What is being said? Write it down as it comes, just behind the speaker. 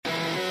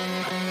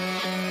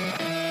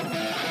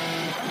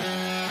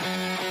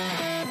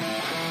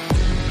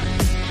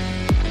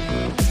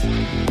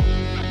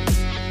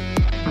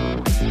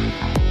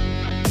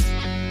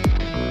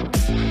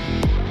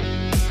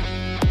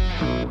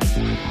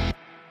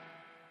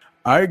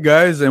All right,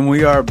 guys, and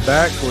we are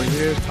back. We're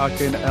here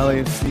talking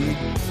LAFC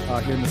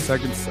here in the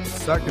second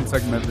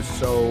segment of the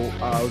show.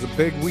 It was a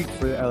big week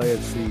for the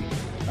LAFC,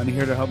 and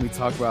here to help me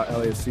talk about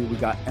LAFC, we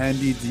got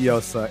Andy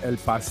Diosa, El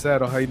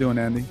Parcero. How you doing,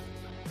 Andy?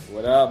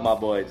 What up, my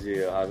boy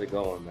Gio? How's it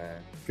going,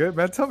 man? Good,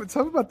 man. Tell me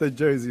about the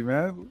jersey,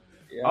 man.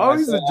 Yeah, I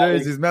Always saw the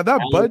jerseys, man.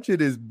 That Alex,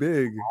 budget is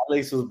big.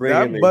 Alex was bringing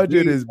That the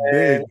budget heat, is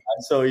man. big.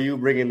 I saw you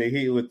bringing the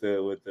heat with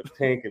the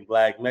pink and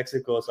black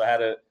Mexico, so I had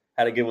to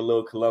give a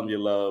little Colombia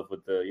love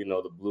with the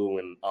blue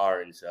and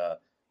orange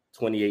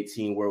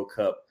 2018 World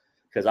Cup.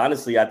 Because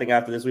honestly, I think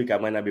after this week, I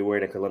might not be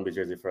wearing a Colombia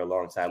jersey for a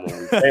long time when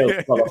we failed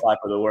to qualify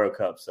for the World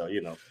Cup. So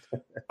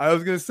I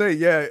was gonna say,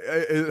 yeah.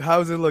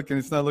 How's it looking?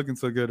 It's not looking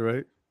so good,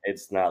 right?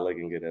 it's not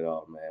looking good at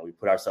all, man. We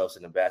put ourselves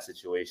in a bad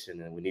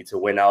situation, and we need to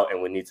win out,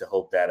 and we need to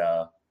hope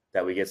that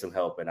we get some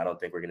help. And I don't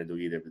think we're gonna do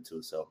either of the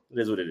two. So it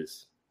is what it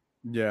is.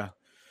 Yeah.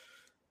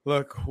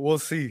 Look, we'll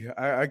see.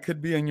 I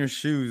could be in your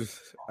shoes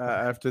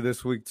after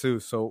this week too,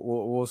 so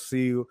we'll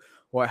see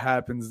what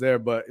happens there.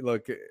 But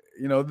look,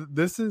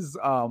 this is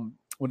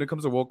when it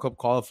comes to World Cup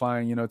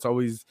qualifying, it's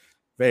always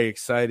very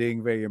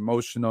exciting, very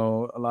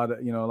emotional, a lot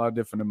of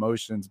different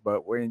emotions.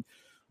 But when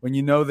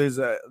there's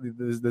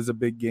a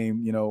big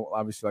game,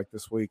 obviously like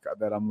this week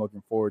that I'm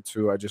looking forward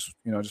to. I just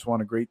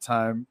want a great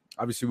time.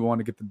 Obviously, we want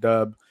to get the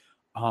dub.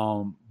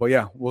 But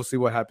yeah, we'll see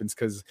what happens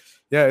because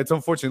it's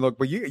unfortunate. Look,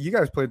 but you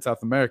guys play in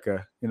South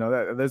America,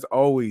 that there's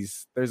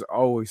always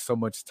so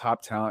much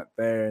top talent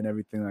there and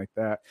everything like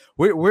that.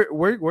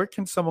 Where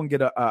can someone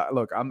get a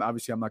look? I'm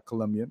not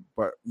Colombian,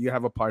 but you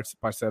have a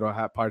parcero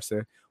hat, parce.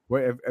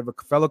 Where if a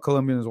fellow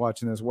Colombian is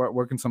watching this,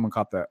 where can someone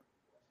cop that?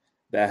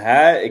 The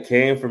hat, it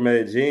came from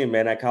Medellin,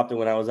 man. I copped it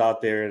when I was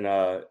out there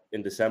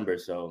in December.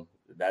 So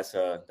that's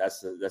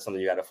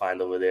something you got to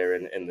find over there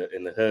in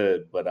the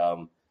hood. But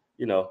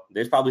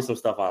there's probably some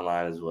stuff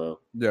online as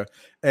well. Yeah,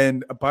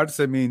 and parce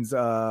means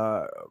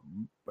well,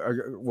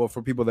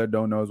 for people that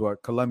don't know, is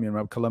what Colombian,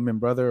 right? Colombian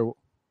brother.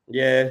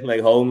 Yeah,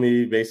 like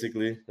homie,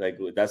 basically. Like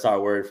that's our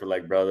word for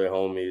like brother,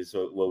 homie.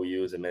 So what we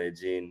use in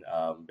Medellin,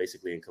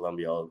 basically in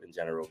Colombia in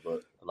general,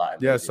 but a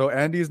lot. Yeah, so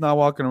Andy's not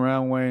walking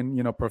around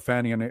wearing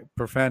profanity on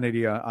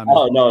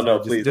Oh his no,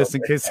 just, please, just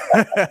in case.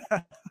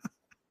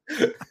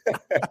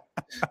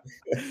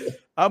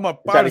 I'm a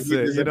trying to parce, keep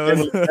this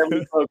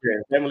a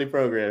family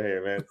program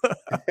here, man.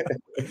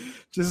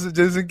 just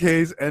in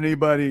case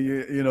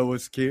anybody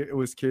was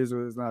curious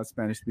was not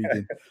Spanish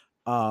speaking.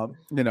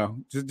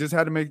 Just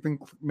had to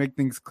make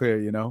things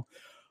clear.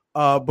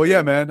 But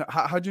yeah, man,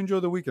 how'd you enjoy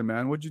the weekend,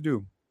 man? What'd you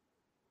do?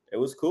 It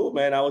was cool,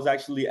 man. I was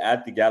actually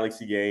at the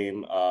Galaxy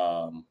game.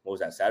 What was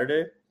that,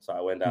 Saturday? So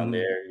I went down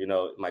there.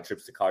 My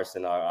trips to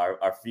Carson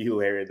are few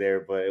here and there,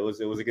 but it was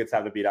a good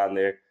time to be down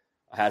there.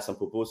 I had some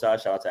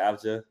pupusa. Shout out to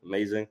Avja.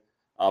 Amazing.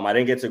 I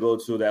didn't get to go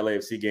to the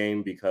LAFC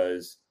game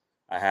because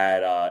I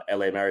had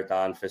LA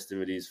Marathon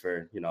festivities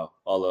for,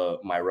 all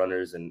of my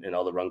runners and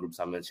all the run groups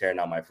I'm in, sharing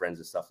out my friends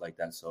and stuff like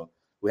that. So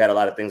we had a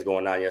lot of things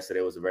going on yesterday.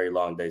 It was a very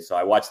long day. So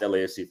I watched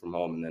LAFC from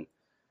home and then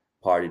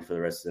partied for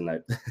the rest of the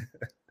night.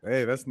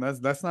 Hey, that's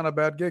not a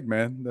bad gig,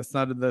 man. That's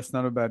not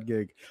a bad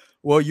gig.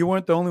 Well, you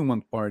weren't the only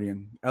one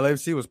partying.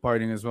 LAFC was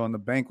partying as well, and the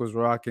bank was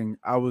rocking.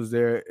 I was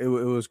there. It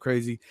was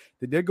crazy.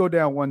 They did go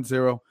down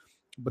 1-0,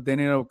 but they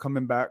ended up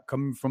coming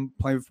from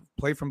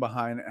play from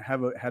behind, and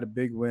had a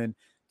big win.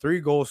 3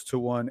 goals to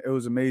 1. It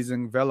was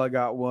amazing. Vela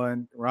got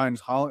 1. Ryan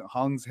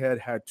Hollingshead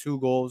had 2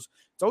 goals.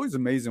 It's always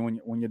amazing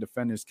when your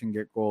defenders can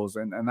get goals,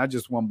 and not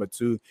just 1 but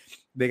 2.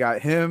 They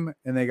got him,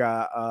 and they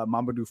got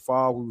Mamadou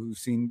Fall, who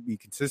seemed to be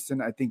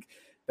consistent. I think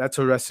that's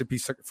a recipe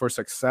for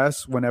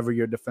success. Whenever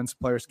your defense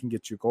players can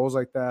get you goals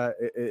like that,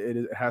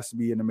 it has to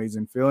be an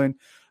amazing feeling.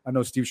 I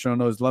know Steve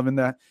Cherno is loving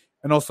that.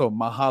 And also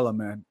Mahala,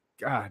 man.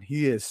 God,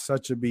 he is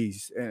such a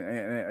beast.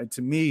 And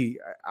to me,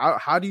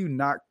 how do you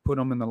not put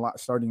him in the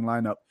starting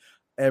lineup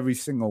every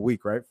single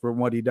week, right, for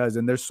what he does?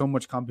 And there's so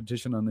much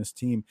competition on this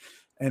team.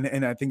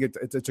 And I think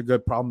it's a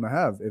good problem to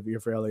have if you're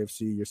for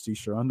LAFC, you're Steve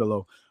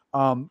Cherundolo.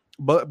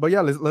 But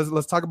yeah,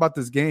 let's talk about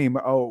this game.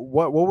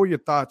 What were your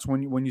thoughts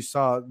when you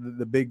saw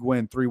the big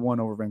win 3-1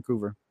 over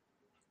Vancouver?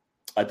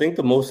 I think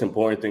the most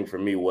important thing for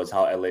me was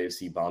how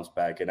LAFC bounced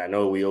back. And I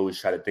know we always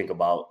try to think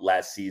about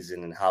last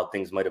season and how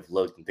things might have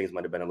looked and things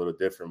might have been a little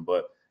different.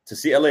 But to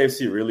see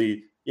LAFC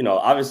really,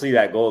 obviously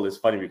that goal is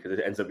funny because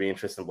it ends up being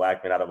Tristan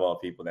Blackman out of all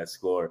people that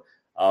score.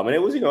 And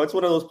it was, it's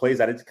one of those plays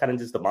that it's kind of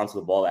just the bounce of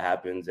the ball that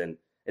happens. And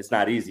it's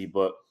not easy,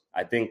 but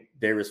I think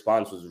their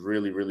response was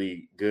really,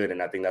 really good.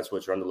 And I think that's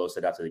what Cherundolo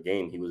said after the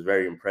game. He was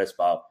very impressed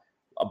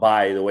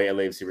by the way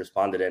LAFC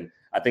responded. And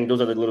I think those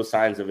are the little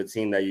signs of a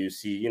team that you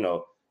see,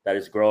 that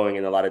is growing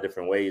in a lot of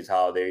different ways,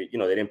 how they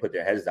didn't put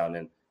their heads down.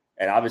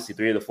 And obviously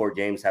 3 of the 4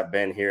 games have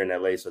been here in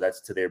LA. So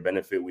that's to their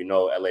benefit. We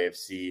know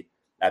LAFC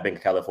at Bank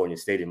of California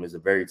Stadium is a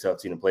very tough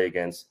team to play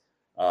against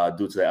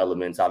due to the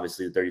elements,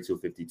 obviously the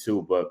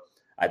 32-52. But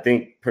I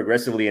think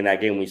progressively in that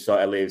game, we saw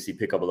LAFC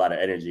pick up a lot of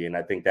energy. And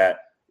I think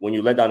that when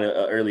you let down an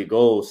early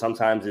goal,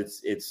 sometimes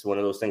it's one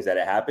of those things that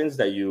it happens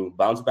that you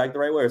bounce back the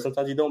right way, or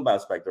sometimes you don't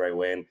bounce back the right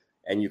way.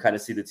 And you kind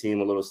of see the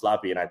team a little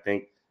sloppy. And I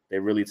think they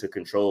really took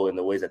control in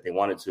the ways that they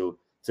wanted to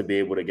be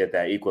able to get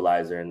that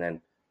equalizer. And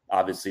then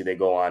obviously they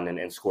go on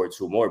and score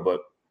 2 more. But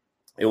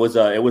it was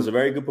a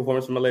very good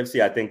performance from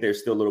LAFC. I think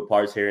there's still little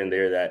parts here and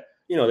there that,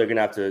 they're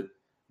gonna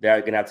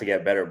have to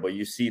get better. But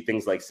you see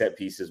things like set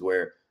pieces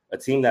where a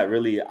team that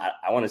really,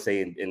 I want to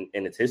say in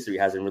its history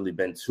hasn't really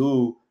been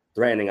too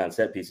threatening on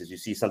set pieces. You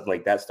see something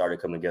like that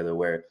started coming together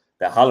where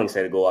that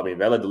Hollingshead goal, I mean,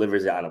 Vela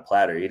delivers it on a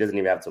platter. He doesn't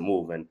even have to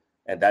move. And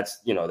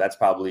that's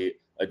probably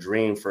a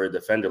dream for a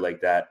defender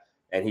like that.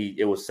 And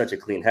it was such a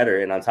clean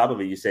header. And on top of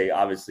it, you say,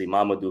 obviously,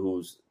 Mamadou,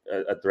 who's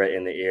a threat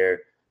in the air.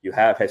 You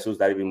have Jesus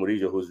David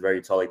Murillo, who's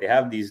very tall. Like, they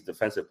have these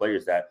defensive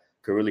players that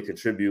could really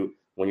contribute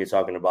when you're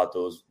talking about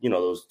those,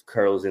 those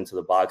curls into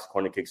the box,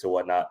 corner kicks or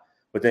whatnot.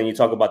 But then you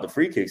talk about the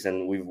free kicks,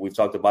 and we've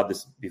talked about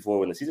this before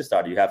when the season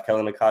started. You have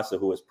Kellen Acosta,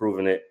 who has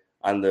proven it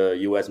on the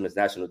U.S. men's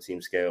national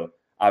team scale.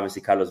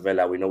 Obviously, Carlos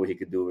Vela, we know what he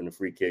could do in the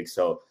free kick.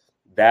 So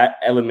that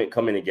element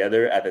coming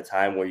together at the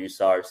time where you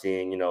start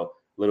seeing,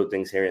 little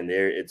things here and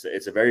there,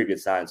 it's a very good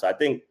sign. So I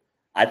think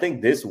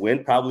this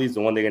win probably is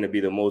the one they're going to be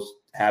the most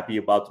happy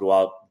about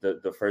throughout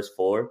the first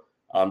 4,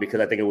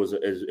 because I think it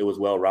was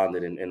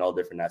well-rounded in all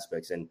different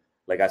aspects. And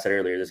like I said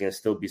earlier, there's going to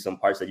still be some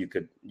parts that you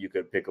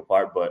could pick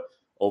apart, but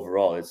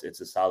overall, it's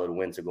a solid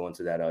win to go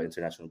into that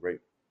international break.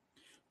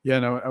 Yeah,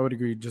 no, I would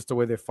agree. Just the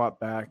way they fought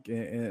back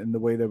and the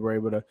way they were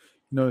able to,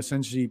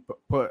 essentially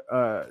put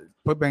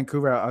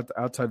Vancouver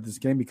outside this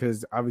game,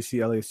 because obviously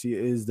LAFC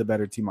is the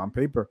better team on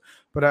paper.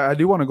 But I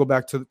do want to go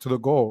back to the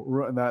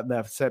goal,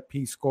 that set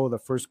piece goal, the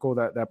first goal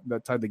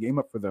that tied the game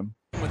up for them.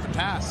 With the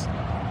pass,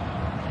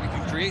 we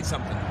can create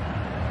something.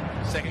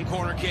 Second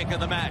corner kick of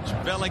the match.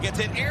 Vela gets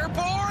it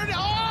airborne.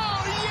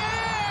 Oh,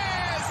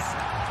 yes!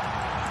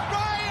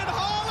 Ryan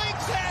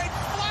Hollingshead,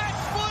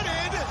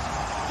 flat-footed,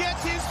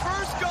 gets his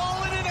first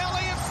goal in an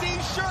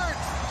LAFC shirt.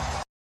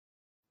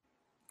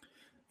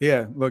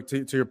 Yeah, look,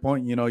 to your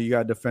point, you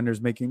got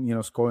defenders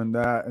making, scoring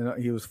that,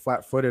 and he was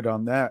flat-footed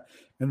on that,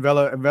 and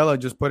Vela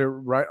just put it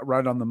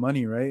right on the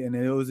money, right? And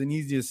it was an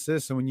easy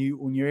assist. And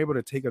when you're able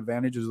to take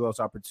advantage of those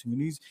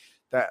opportunities,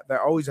 that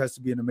always has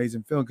to be an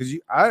amazing feeling. Because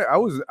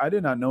I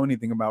did not know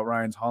anything about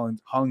Ryan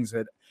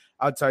Hollingshead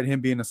outside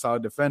him being a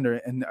solid defender,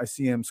 and I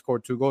see him score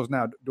 2 goals.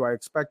 Now, do I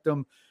expect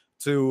him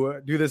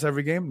to do this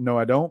every game? No,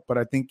 I don't. But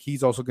I think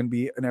he's also going to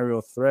be an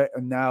aerial threat.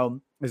 And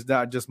now it's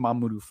not just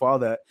Mamadou Fall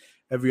that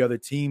every other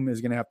team is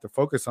going to have to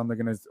focus on. They're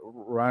going to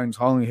Ryan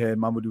Hollingshead,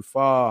 Mamadou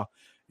Fall,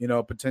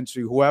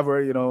 potentially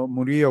whoever,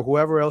 Murillo,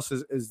 whoever else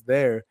is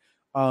there,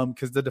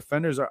 because the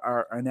defenders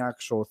are an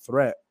actual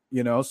threat.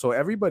 So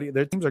everybody,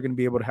 their teams are going to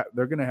be able to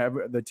their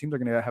teams are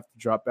going to have to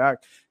drop back.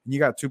 And you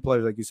got 2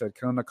 players, like you said,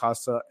 Kellen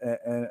Acosta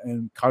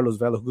and Carlos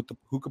Vela,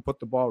 who could put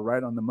the ball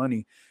right on the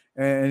money.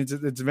 And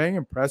it's very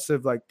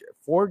impressive. Like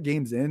 4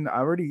 games in,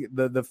 already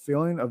the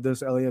feeling of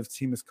this LAF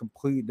team is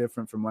completely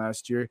different from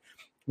last year.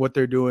 What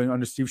they're doing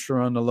under Steve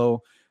Sherrod on the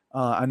low.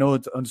 I know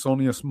it's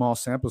only a small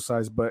sample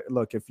size, but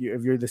look, if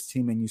you're this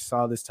team and you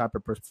saw this type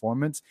of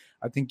performance,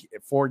 I think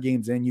 4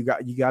 games in, you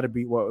got to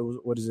beat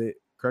what is it?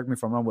 Correct me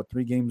if I'm wrong. What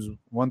 3 games?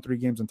 Won 3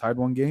 games and tied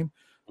 1 game.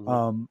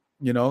 So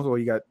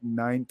you got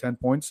 9-10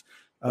 points.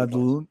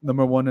 The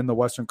number 1 in the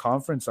Western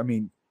Conference. I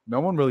mean, no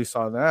one really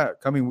saw that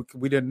coming.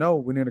 We didn't know.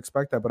 We didn't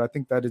expect that. But I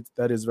think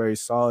that is very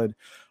solid.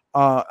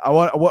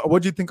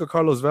 What do you think of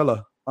Carlos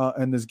Vela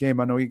in this game?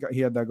 I know he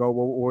had that goal.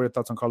 What were your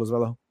thoughts on Carlos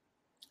Vela?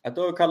 I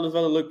thought Carlos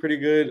Vela looked pretty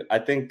good. I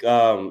think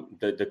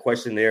the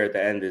question there at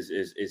the end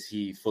is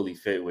he fully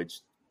fit, which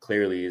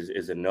clearly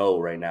is a no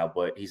right now,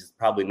 but he's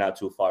probably not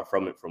too far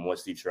from it from what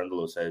Steve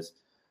Cherundolo says.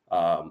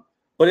 But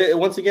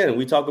once again,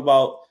 we talk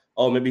about,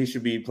 maybe he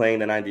should be playing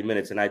the 90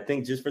 minutes. And I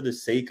think just for the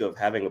sake of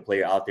having a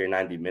player out there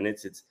 90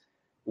 minutes, it's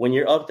when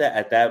you're up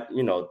at that,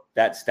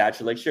 that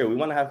stature, like, sure, we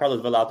want to have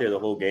Carlos Vela out there the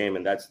whole game.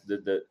 And that's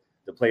the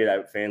player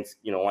that fans,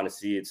 want to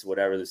see. It's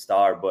whatever, the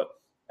star. But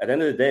at the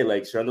end of the day,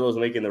 like, Cherundolo's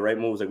making the right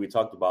moves like we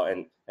talked about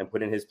and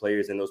putting his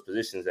players in those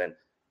positions. And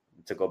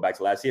to go back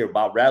to last year,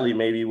 Bob Bradley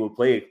maybe will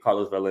play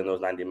Carlos Vela in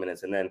those 90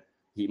 minutes, and then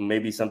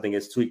maybe something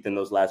gets tweaked in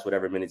those last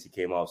whatever minutes he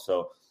came off.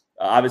 So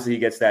obviously he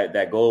gets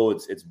that goal.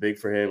 It's big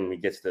for him. He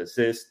gets the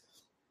assist,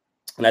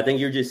 and I think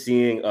you're just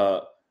seeing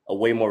a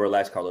way more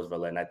relaxed Carlos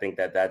Vela, and I think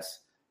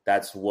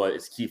that's what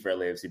is key for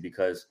LAFC,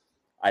 because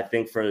I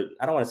think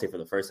I don't want to say for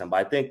the first time,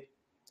 but I think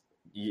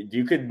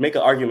you could make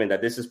an argument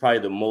that this is probably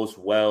the most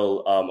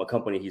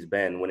accompanied he's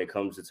been when it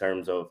comes to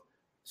terms of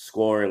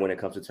scoring, when it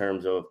comes to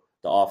terms of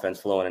the offense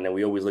flowing. And then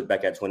we always look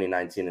back at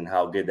 2019 and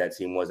how good that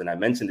team was. And I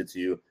mentioned it to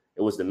you.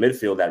 It was the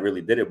midfield that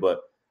really did it.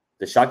 But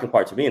the shocking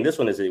part to me in this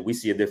one is that we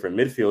see a different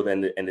midfield,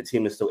 and the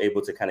team is still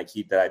able to kind of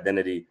keep that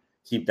identity,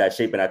 keep that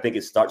shape. And I think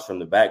it starts from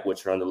the back,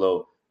 which are on the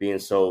low, being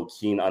so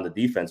keen on the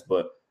defense.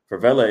 But for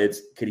Vela,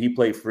 could he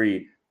play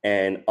free?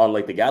 And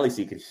unlike the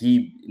Galaxy, could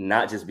he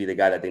not just be the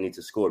guy that they need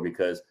to score?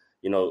 Because,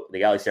 the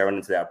Galaxy are running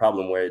into that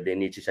problem where they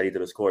need Chicharito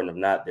to score. And if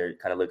not, they're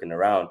kind of looking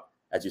around.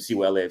 As you see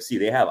with LAFC,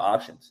 they have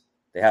options.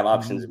 They have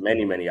options,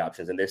 many, many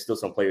options. And there's still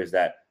some players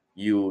that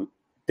you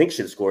think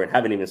should score and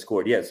haven't even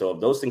scored yet. So if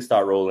those things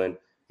start rolling,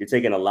 you're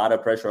taking a lot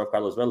of pressure off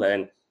Carlos Vela.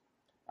 And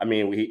I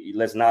mean,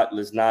 let's not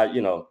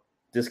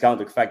discount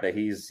the fact that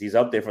he's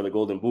up there for the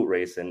Golden Boot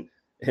race, and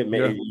you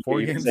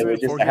could say it was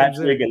just a hat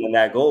trick and then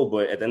that goal.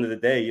 But at the end of the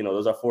day,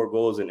 those are 4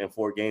 goals in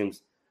 4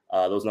 games.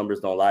 Those numbers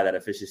don't lie. That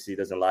efficiency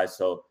doesn't lie.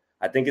 So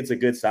I think it's a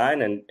good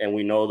sign, and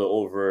we know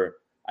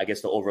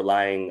the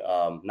overlying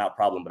not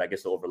problem, but I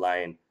guess the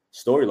overlying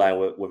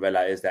storyline with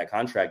Vela is that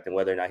contract and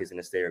whether or not he's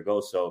going to stay or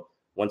go. So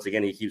once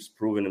again, he keeps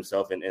proving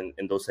himself in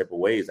those type of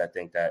ways. I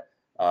think that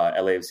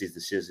LAFC's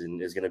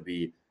decision is going to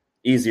be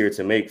easier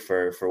to make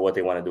for what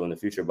they want to do in the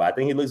future. But I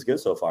think he looks good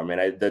so far,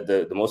 man.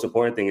 The most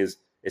important thing is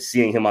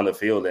seeing him on the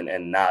field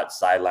and not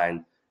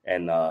sidelined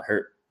and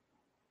hurt.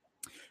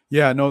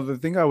 Yeah, no, the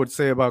thing I would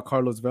say about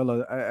Carlos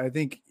Vela, I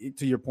think,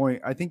 to your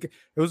point, I think it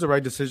was the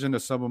right decision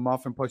to sub him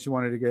off, and plus you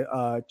wanted to get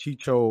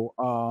Chicho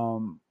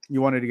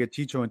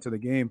into the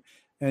game,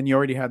 and you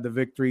already had the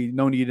victory.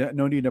 No need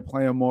to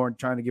play him more and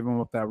trying to give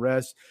him up that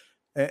rest.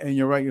 And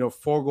you're right,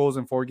 4 goals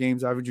in 4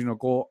 games, averaging a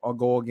goal a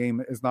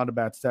game is not a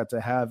bad stat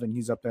to have, and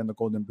he's up there in the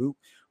Golden Boot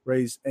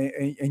race.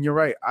 And you're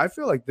right, I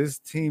feel like this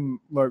team,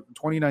 like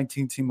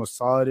 2019 team, was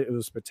solid. It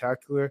was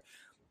spectacular.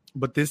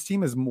 But this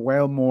team is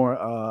well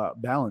more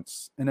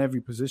balanced in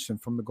every position,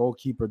 from the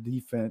goalkeeper,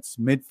 defense,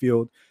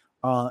 midfield,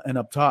 and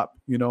up top.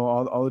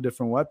 All the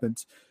different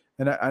weapons.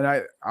 And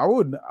I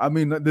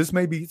mean, this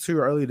may be too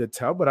early to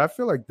tell, but I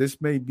feel like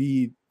this may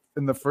be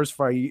in the first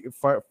 5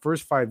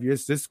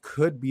 years. This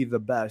could be the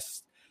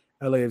best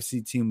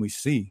LAFC team we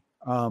see.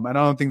 And I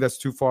don't think that's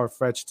too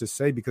far-fetched to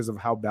say because of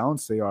how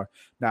balanced they are.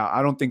 Now,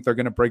 I don't think they're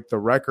going to break the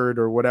record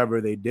or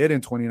whatever they did in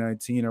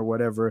 2019 or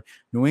whatever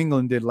New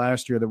England did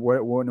last year,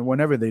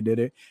 whenever they did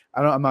it.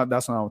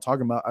 That's not what I'm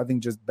talking about. I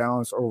think just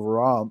balance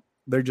overall.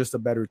 They're just a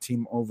better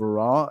team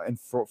overall. And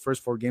for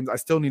first 4 games, I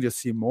still need to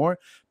see more,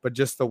 but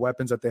just the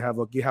weapons that they have.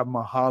 Look, you have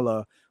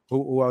Mahala,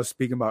 who I was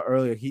speaking about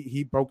earlier.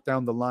 He broke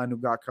down the line, who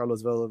got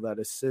Carlos Vela that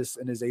assist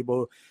and is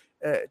able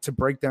to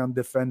break down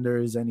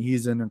defenders, and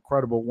he's an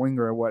incredible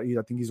winger. I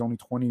think he's only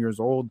 20 years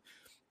old,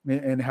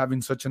 and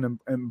having such an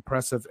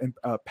impressive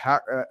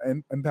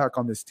impact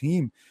on this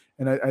team.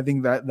 And I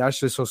think that's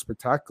just so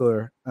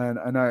spectacular.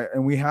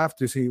 And we have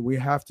to see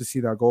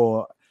that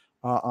goal,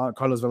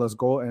 Carlos Vela's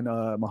goal, and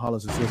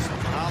Mahala's assist.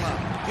 Mahala,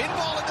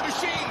 pinball in the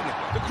machine,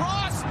 the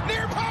cross,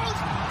 near post,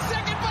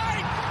 second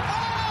bite.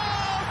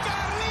 Oh,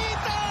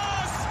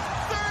 Carlitos!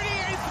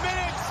 38th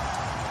minute.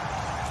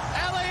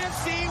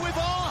 LAFC with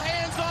all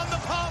hands on the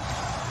pump.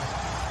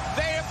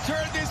 They have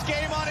turned this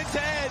game on its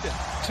head.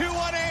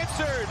 2-1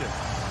 answered.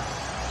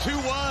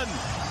 2-1.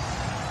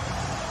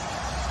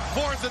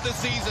 4th of the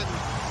season.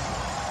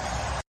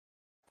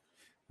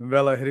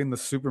 Vela hitting the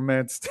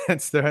Superman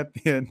stance there at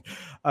the end.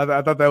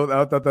 I thought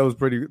that was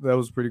pretty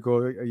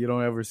cool. You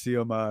don't ever see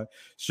him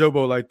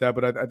showboat like that,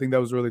 but I think that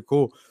was really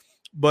cool.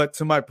 But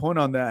to my point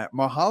on that,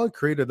 Mahala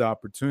created the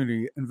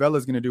opportunity, and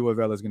Vela's going to do what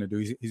Vela's going to do.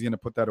 He's going to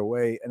put that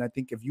away. And I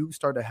think if you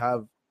start to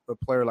have a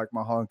player like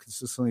Mahala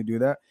consistently do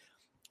that,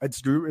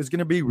 it's going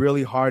to be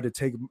really hard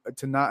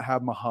to not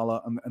have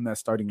Mahala in that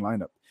starting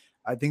lineup.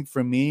 I think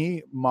for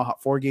me,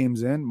 4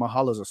 games in,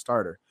 Mahala's a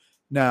starter.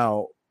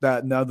 Now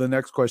the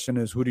next question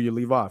is, who do you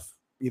leave off?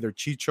 Either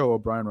Chicho or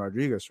Brian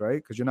Rodriguez, right?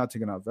 Because you're not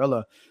taking out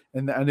Vela,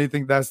 and I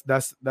think that's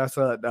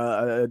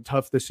a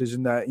tough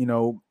decision that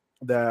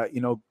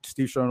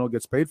Steve Cherno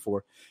gets paid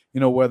for.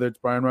 Whether it's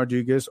Brian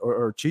Rodriguez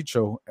or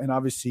Chicho, and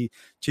obviously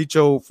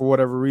Chicho, for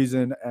whatever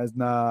reason, as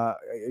not.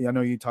 I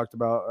know you talked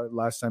about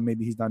last time,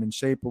 maybe he's not in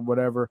shape or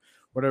whatever,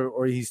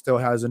 or he still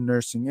has a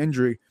nursing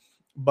injury.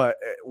 But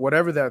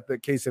whatever the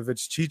case, if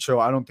it's Chicho,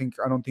 I don't think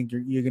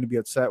you're going to be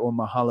upset when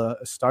Mahala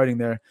is starting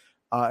there.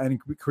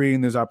 And creating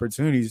those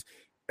opportunities.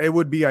 It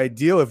would be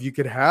ideal if you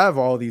could have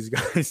all these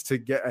guys to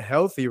get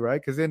healthy,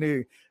 right? Because then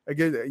you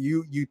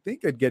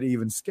think it'd get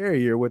even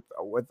scarier with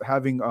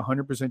having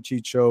 100%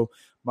 Chicho,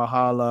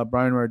 Mahala,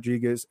 Brian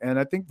Rodriguez, and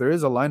I think there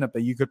is a lineup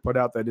that you could put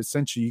out that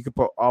essentially you could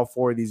put all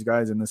 4 of these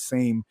guys in the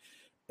same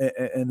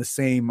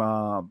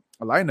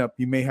lineup.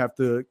 You may have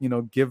to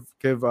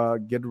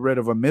get rid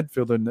of a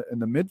midfielder in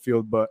the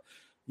midfield, but.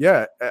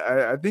 Yeah,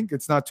 I think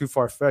it's not too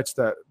far-fetched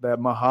that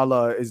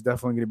Mahala is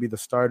definitely going to be the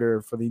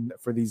starter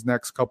for these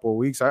next couple of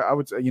weeks. I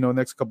would say,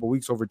 next couple of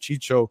weeks over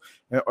Chicho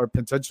or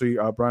potentially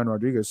Brian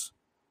Rodriguez.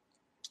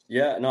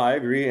 Yeah, no, I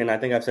agree. And I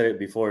think I've said it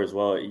before as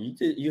well.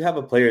 You have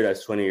a player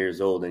that's 20 years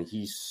old and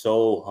he's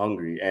so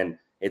hungry, and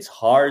it's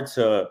hard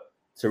to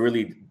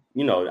really,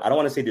 I don't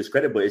want to say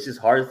discredit, but it's just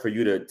hard for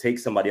you to take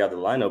somebody out of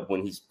the lineup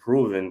when he's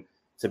proven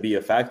to be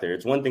a factor.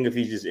 It's one thing if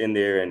he's just in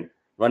there and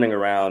running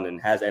around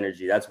and has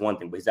energy, that's one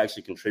thing, but he's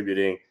actually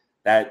contributing.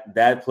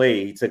 That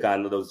play he took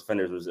on those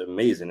defenders was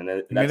amazing.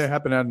 And he made it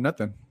happen out of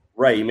nothing.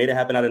 Right. He made it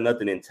happen out of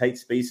nothing in tight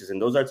spaces. And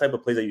those are the type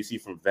of plays that you see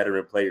from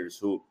veteran players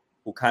who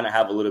kind of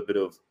have a little bit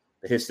of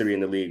the history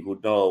in the league, who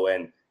know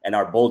and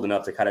are bold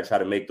enough to kind of try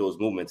to make those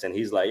movements. And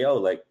he's like,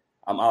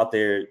 I'm out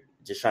there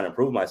just trying to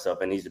prove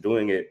myself. And he's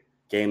doing it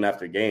game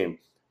after game.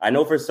 I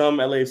know for some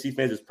LAFC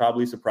fans, it's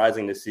probably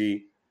surprising to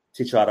see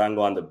Chicho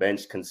Arango on the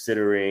bench,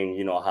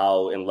 considering,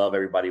 how in love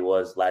everybody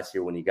was last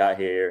year when he got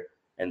here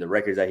and the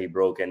records that he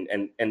broke, and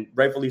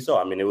rightfully so.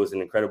 I mean, it was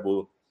an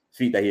incredible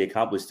feat that he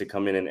accomplished to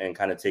come in and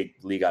kind of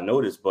take the league on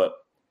notice. But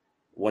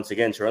once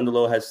again,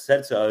 Cherundolo has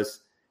said to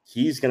us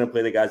he's going to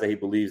play the guys that he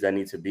believes that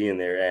need to be in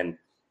there, and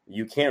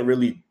you can't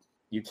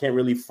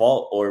really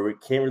fault or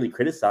can't really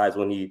criticize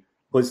when he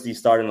puts these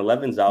starting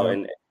 11s out.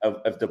 And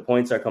if the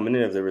points are coming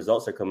in, if the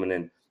results are coming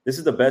in, this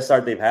is the best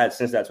start they've had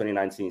since that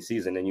 2019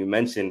 season. And you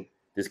mentioned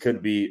this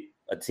could be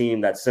a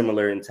team that's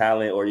similar in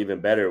talent or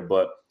even better,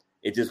 but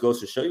it just goes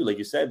to show you, like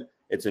you said,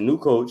 it's a new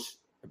coach.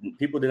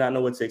 People did not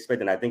know what to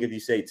expect. And I think if you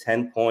say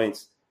 10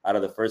 points out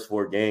of the first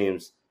 4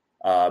 games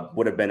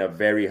would have been a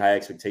very high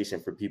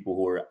expectation for people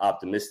who are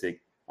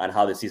optimistic on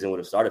how the season would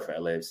have started for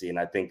LAFC. And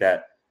I think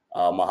that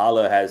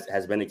Mahala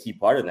has been a key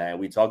part of that. And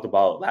we talked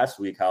about last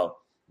week how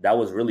that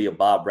was really a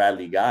Bob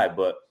Bradley guy,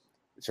 but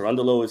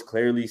Cherundolo is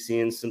clearly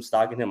seeing some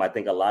stock in him. I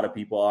think a lot of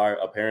people are.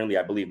 Apparently,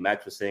 I believe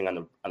Max was saying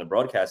on the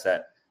broadcast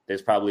that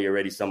there's probably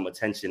already some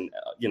attention,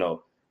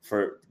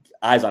 for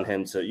eyes on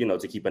him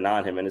to keep an eye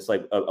on him. And it's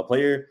like a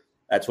player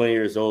at 20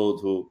 years old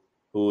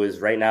who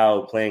is right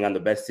now playing on the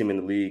best team in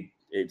the league,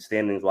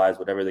 standings wise,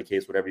 whatever the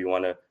case, whatever you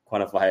want to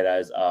quantify it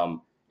as.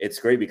 It's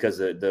great because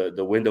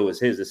the window is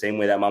his, the same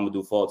way that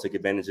Mamadou Fall took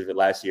advantage of it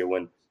last year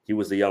when he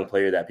was the young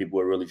player that people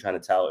were really trying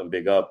to tout and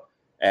big up.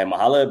 And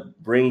Mahala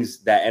brings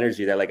that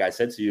energy that, like I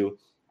said to you,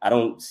 I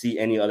don't see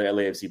any other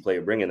LAFC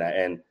player bringing that.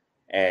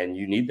 And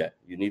you need that.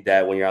 You need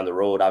that when you're on the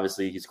road.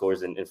 Obviously, he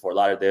scores in Fort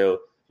Lauderdale.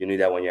 You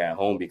need that when you're at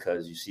home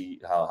because you see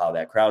how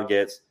that crowd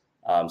gets.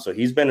 So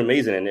he's been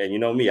amazing. And you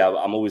know me,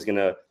 I'm always going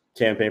to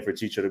campaign for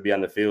Chicho to be on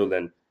the field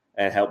and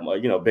help,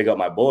 big up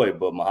my boy.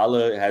 But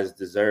Mahala has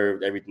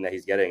deserved everything that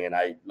he's getting. And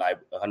I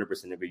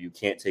 100% agree. You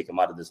can't take him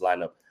out of this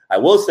lineup. I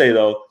will say,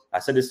 though, I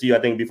said this to you, I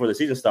think, before the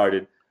season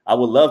started. I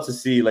would love to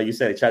see, like you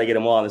said, try to get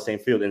them all on the same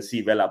field and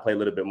see Vela play a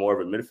little bit more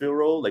of a midfield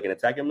role, like an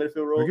attacking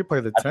midfield role. We could play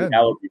the 10. I think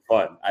that would be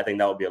fun. I think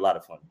that would be a lot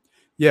of fun.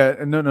 Yeah,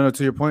 and no,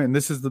 to your point, and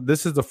this is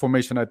the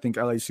formation I think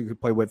LAC could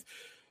play with.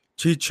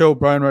 Chicho,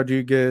 Brian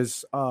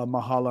Rodriguez,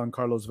 Mahala, and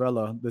Carlos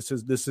Vela. This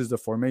is the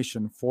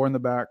formation. 4 in the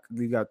back.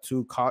 We got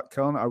 2.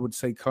 I would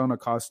say Kellen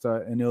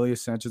Acosta and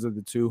Elias Sanchez are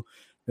the 2.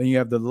 Then you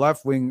have the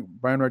left wing,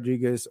 Brian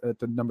Rodriguez at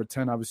the number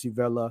 10, obviously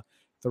Vela.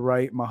 The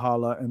right,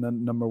 Mahala, and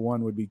then number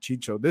 1 would be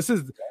Chicho. This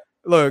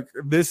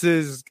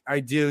is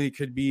ideally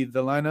could be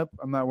the lineup.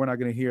 We're not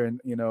going to hear,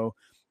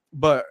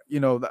 but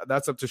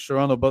that's up to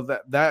Cherundolo.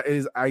 But that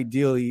is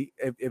ideally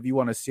if you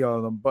want to see all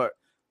of them. But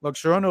look,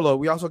 Cherundolo,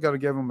 we also got to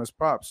give him his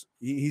props.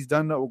 He's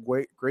done a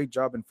great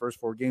job in first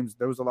 4 games.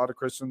 There was a lot of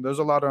Christian. There's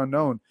a lot of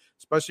unknown,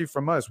 especially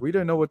from us. We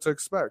didn't know what to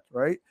expect,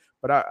 right?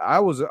 But I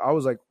was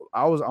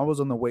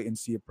on the wait and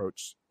see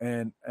approach,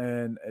 and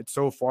it's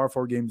so far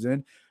 4 games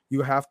in.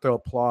 You have to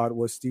applaud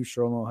what Steve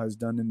Cherundolo has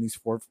done in these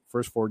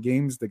first 4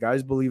 games. The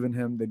guys believe in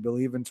him. They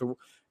believe into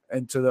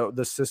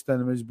the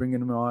system he's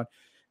bringing him on.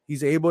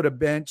 He's able to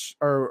bench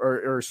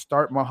or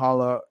start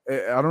Mahala.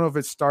 I don't know if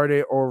it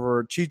started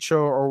over Chicho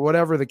or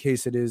whatever the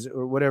case it is,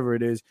 or whatever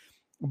it is.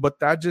 But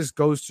that just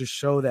goes to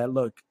show that,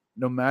 look,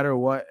 no matter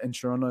what, and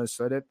Cherundolo has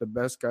said it, the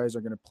best guys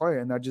are going to play.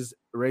 And that just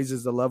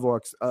raises the level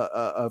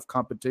of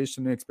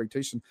competition and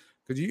expectation.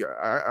 Because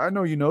I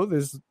know you know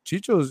this.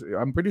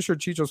 I'm pretty sure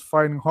Chicho's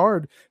fighting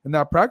hard in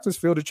that practice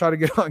field to try to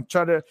get on,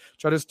 try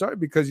to start,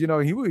 because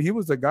he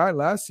was the guy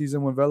last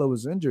season when Vela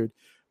was injured,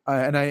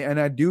 and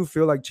I do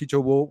feel like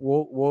Chicho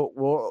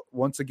will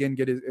once again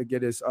get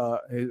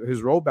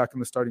his role back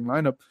in the starting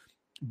lineup,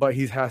 but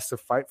he has to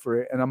fight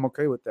for it, and I'm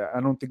okay with that.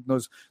 I don't think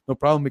there's no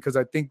problem, because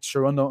I think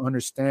Cherundolo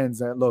understands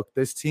that, look,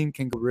 this team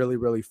can go really,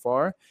 really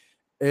far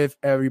if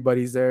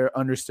everybody's there,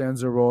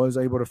 understands their role, is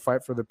able to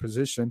fight for the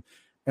position,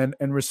 and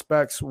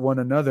respects one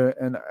another.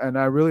 And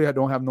I really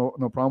don't have no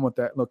problem with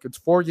that. Look, it's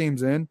 4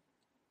 games in,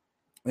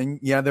 and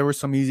yeah, there were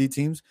some easy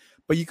teams,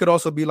 but you could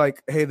also be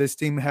like, hey, this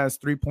team has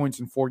 3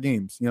 points in 4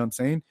 games. You know what I'm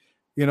saying?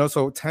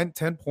 So 10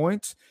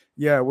 points.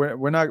 Yeah,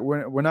 we're not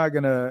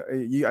gonna.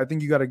 I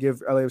think you got to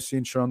give LAFC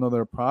and Cherundolo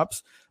their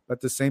props, but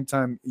at the same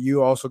time,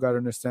 you also got to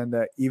understand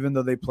that even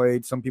though they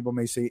played, some people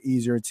may say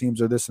easier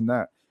teams or this and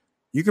that,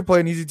 you could play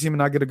an easy team and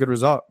not get a good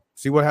result.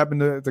 See what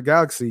happened to the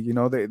Galaxy.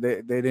 They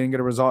didn't get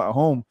a result at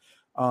home.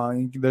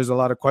 There's a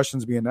lot of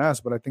questions being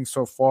asked, but I think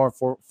so far,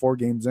 4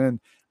 games in,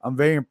 I'm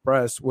very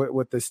impressed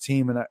with this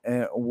team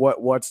and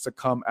what's to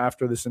come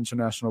after this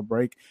international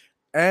break.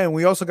 And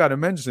we also got to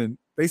mention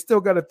they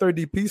still got a third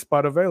DP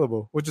spot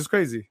available, which is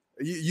crazy.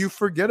 You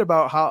forget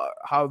about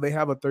how they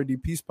have a third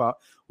DP spot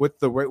with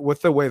the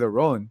way they're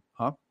rolling,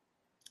 huh?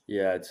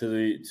 Yeah, to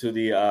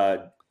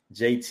the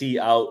JT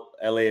out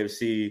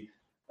LAFC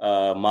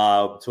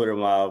mob, Twitter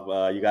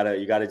mob, you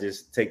gotta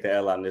just take the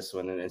L on this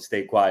one and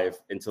stay quiet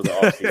until the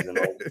offseason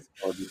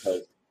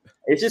because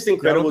it's just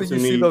incredible to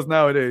me. You see those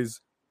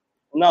nowadays.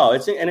 No,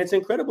 it's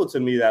incredible to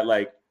me that,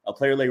 like, a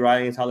player like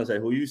Ryan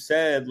Hollingshead, who you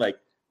said, like,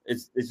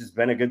 it's just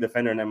been a good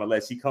defender in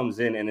MLS, he comes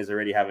in and is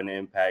already having an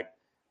impact.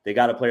 They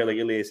got a player like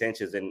Elias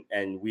Sanchez,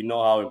 and we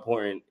know how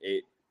important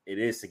it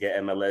is to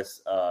get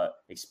MLS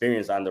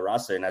experience on the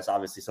roster, and that's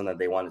obviously something that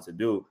they wanted to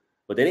do.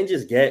 But they didn't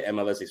just get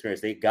MLS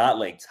experience. They got,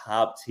 like,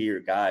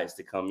 top-tier guys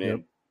to come in.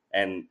 Yep.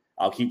 And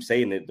I'll keep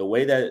saying it, the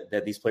way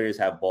that these players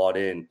have bought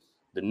in,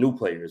 the new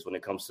players, when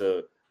it comes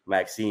to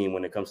Maxime,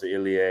 when it comes to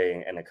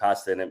Ilie and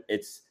Acosta. And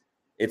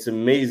it's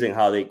amazing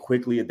how they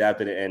quickly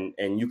adapted it.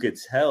 And you could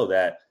tell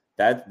that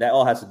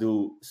all has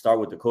to start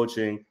with the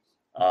coaching,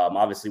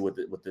 obviously with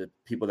the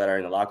people that are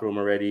in the locker room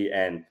already.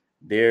 And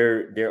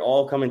they're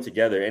all coming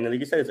together. And like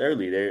you said, it's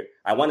early.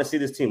 I want to see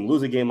this team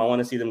lose a game. I want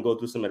to see them go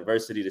through some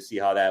adversity to see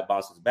how that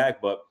bounces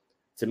back. But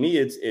to me,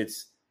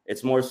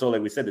 it's more so,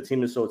 like we said, the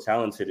team is so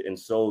talented and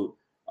so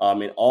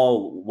in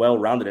all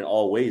well-rounded in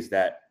all ways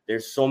that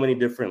there's so many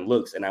different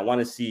looks. And I want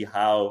to see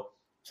how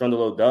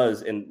Trundle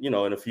does in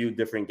a few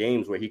different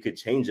games where he could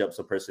change up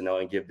some personnel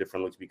and give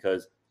different looks,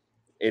 because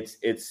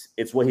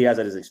it's what he has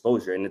at his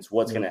exposure, and it's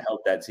what's going to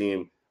help that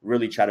team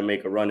really try to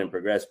make a run and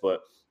progress.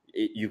 But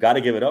you got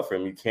to give it up for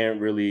him. You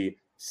can't really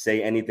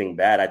say anything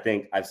bad. I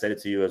think I've said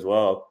it to you as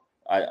well.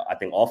 I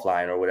think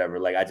offline or whatever.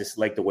 Like, I just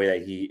like the way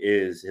that he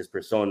is, his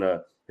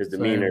persona, his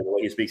demeanor, the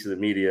way he speaks to the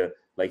media.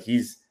 Like,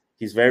 he's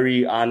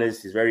very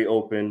honest. He's very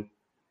open.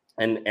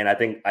 And I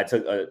think I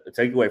took a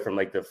takeaway from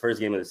like the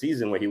first game of the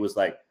season where he was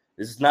like,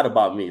 this is not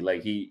about me.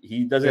 Like,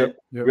 he doesn't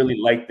really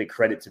like the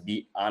credit to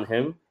be on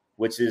him,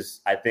 which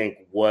is, I think,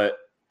 what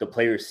the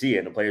players see.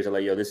 And the players are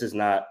like, yo, this is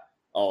not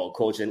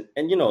coach. And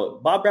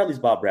Bob Bradley's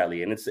Bob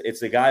Bradley. And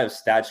it's a guy of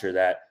stature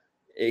that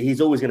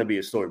he's always going to be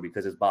a story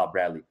because it's Bob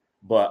Bradley.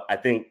 But I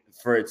think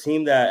for a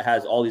team that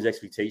has all these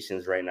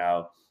expectations right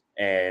now,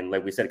 and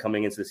like we said,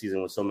 coming into the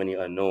season with so many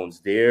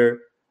unknowns,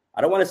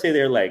 I don't want to say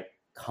they're like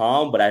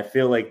calm, but I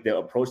feel like the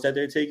approach that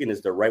they're taking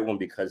is the right one,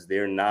 because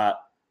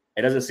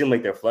it doesn't seem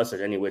like they're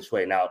flustered any which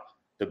way. Now,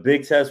 the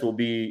big test will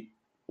be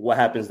what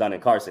happens down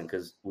in Carson,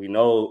 because we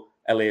know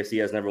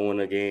LAFC has never won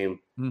a game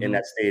in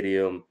that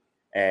stadium.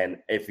 And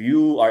if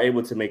you are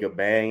able to make a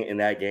bang in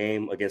that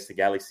game against the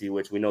Galaxy,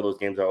 which we know those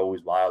games are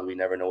always wild, we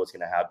never know what's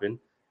going to happen,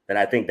 then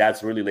I think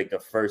that's really like the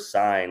first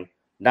sign.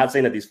 Not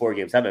saying that these 4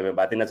 games haven't been,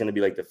 but I think that's going to be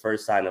like the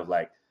first sign of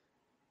like,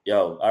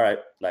 yo, all right,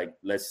 like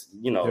let's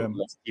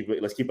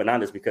keep an eye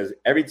on this, because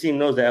every team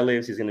knows that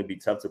LAFC is going to be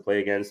tough to play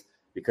against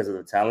because of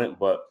the talent.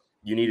 But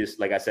you need to,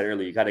 like I said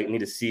earlier, you need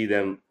to see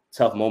them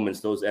tough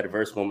moments, those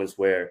adverse moments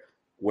where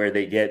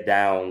they get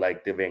down,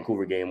 like the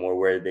Vancouver game, or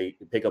where they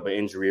pick up an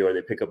injury or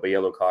they pick up a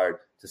yellow card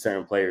to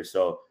certain players.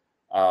 So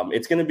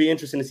it's going to be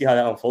interesting to see how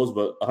that unfolds.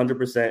 But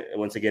 100%,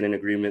 once again, in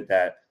agreement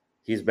that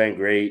he's been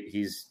great.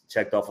 He's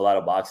checked off a lot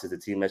of boxes. The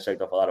team has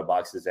checked off a lot of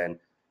boxes. And,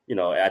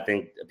 I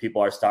think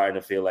people are starting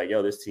to feel like,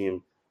 yo, this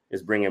team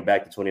is bringing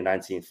back the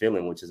 2019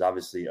 feeling, which is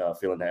obviously a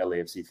feeling that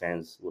LAFC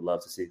fans would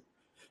love to see.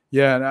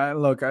 Yeah, and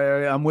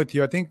I'm with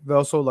you. I think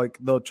also like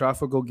the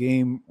Trafico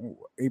game,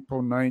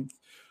 April 9th,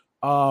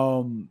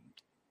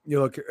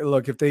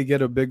 look, if they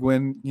get a big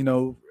win,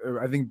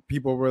 I think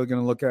people are really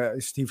going to look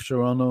at Steve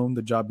Sharano,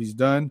 the job he's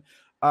done.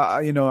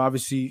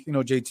 Obviously,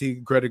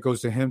 JT, credit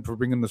goes to him for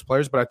bringing those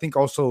players, but I think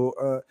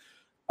also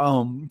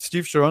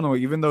Steve Sharano,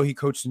 even though he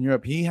coached in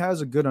Europe, he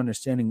has a good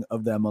understanding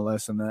of the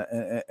MLS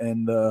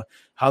and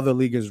how the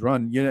league is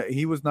run.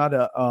 He was not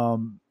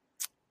an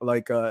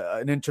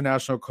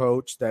international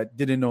coach that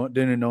didn't know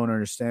and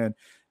understand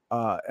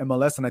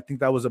MLS, and I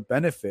think that was a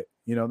benefit.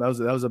 That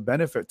was a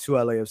benefit to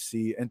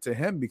LAFC and to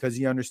him, because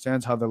he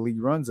understands how the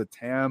league runs. A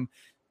TAM,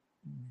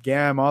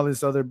 GAM, all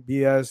this other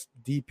BS,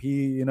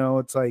 DP.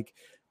 It's like,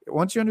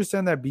 once you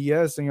understand that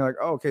BS, and you're like,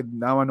 oh, okay,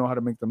 now I know how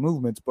to make the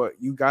movements. But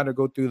you got to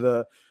go through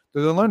the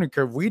learning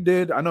curve. We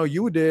did, I know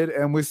you did,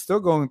 and we're still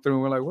going through.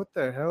 And we're like, what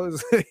the hell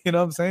is you know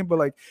what I'm saying? But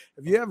like,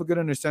 if you have a good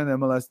understanding of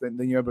MLS, then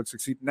you're able to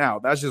succeed. Now,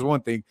 that's just one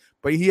thing.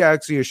 But he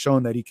actually has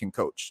shown that he can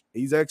coach.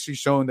 He's actually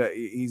shown that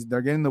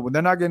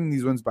they're not getting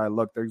these wins by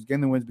luck. They're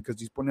getting the wins because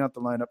he's putting out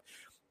the lineup.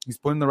 He's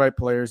putting the right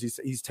players.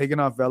 He's taking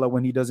off Vela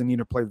when he doesn't need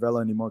to play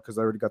Vela anymore, because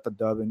I already got the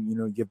dub,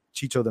 and give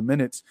Chicho the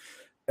minutes.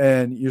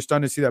 And you're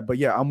starting to see that. But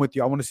yeah, I'm with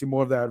you. I want to see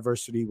more of that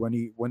adversity when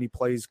he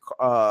plays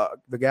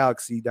the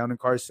Galaxy down in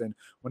Carson,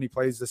 when he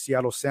plays the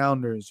Seattle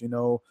Sounders.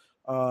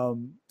 I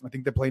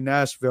think they play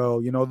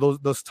Nashville.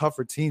 Those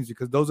tougher teams,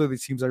 because those are the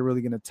teams that are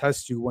really going to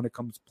test you when it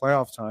comes to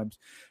playoff times.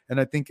 And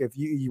I think if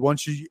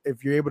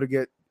you're able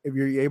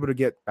to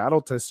get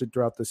battle tested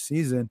throughout the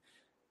season,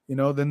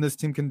 then this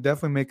team can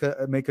definitely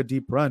make a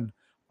deep run.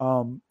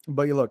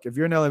 But look, if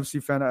you're an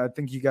LFC fan, I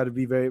think you got to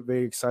be very,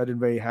 very excited,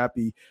 very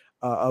happy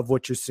of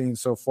what you're seeing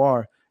so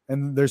far.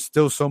 And there's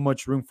still so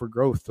much room for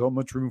growth, so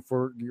much room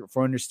for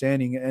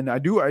understanding. And I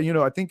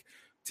think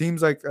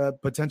teams like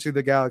potentially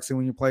the Galaxy,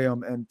 when you play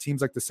them, and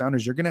teams like the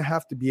Sounders, you're going to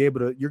have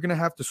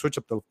to switch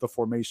up the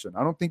formation.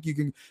 I don't think you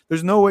can.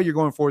 There's no way you're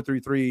going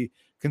 4-3-3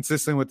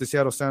 consistent with the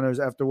Seattle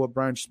Sounders after what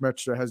Brian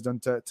Schmetzer has done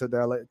to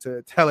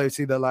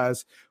LAFC the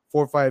last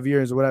 4 or 5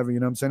 years or whatever. You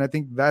know what I'm saying? I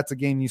think that's a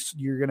game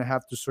you're going to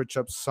have to switch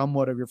up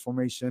somewhat of your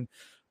formation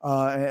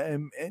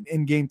and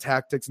in-game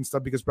tactics and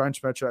stuff, because Brian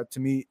Schmetzer, to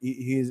me,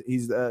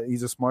 he's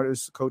the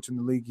smartest coach in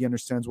the league. He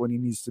understands what he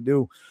needs to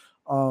do.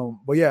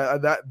 But yeah,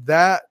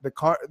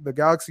 the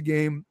Galaxy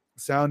game,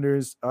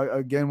 Sounders,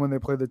 again, when they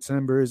play the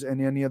Timbers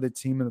and any other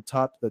team in the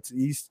top that's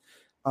East,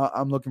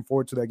 I'm looking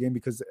forward to that game,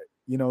 because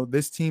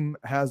this team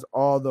has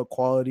all the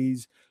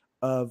qualities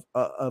of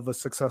a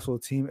successful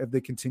team if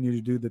they continue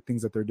to do the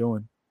things that they're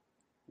doing.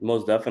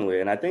 Most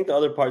definitely. And I think the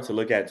other part to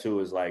look at too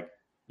is like,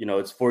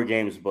 it's 4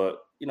 games, but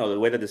the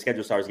way that the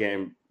schedule starts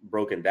getting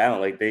broken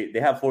down, like they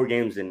have 4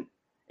 games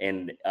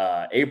in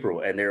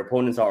April, and their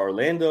opponents are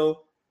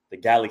Orlando, the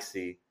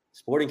Galaxy,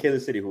 Sporting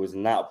Kansas City, who is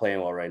not playing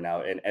well right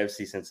now, and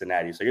FC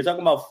Cincinnati. So you're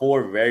talking about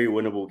 4 very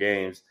winnable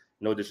games.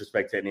 No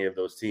disrespect to any of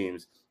those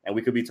teams. And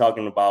we could be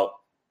talking about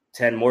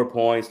 10 more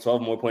points,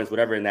 12 more points,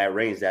 whatever in that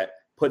range that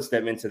puts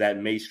them into that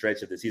May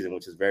stretch of the season,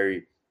 which is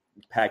very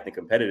packed and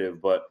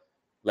competitive. But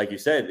like you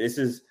said, this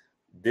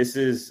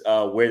is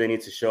where they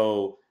need to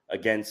show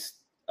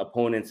against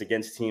opponents,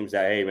 against teams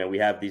that, hey, man, we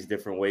have these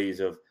different ways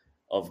of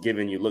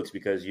giving you looks,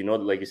 because,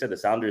 like you said, the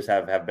Sounders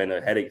have been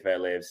a headache for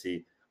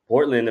LAFC.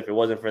 Portland, if it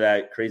wasn't for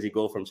that crazy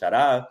goal from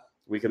Chara,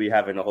 we could be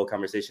having a whole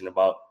conversation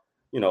about,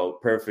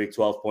 perfect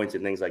 12 points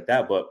and things like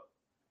that. But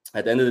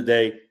at the end of the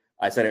day,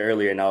 I said it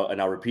earlier, and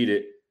I'll repeat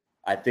it.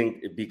 I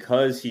think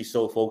because he's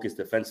so focused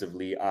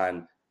defensively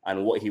on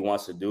what he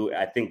wants to do,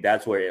 I think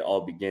that's where it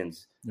all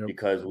begins. Yep.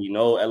 Because we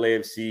know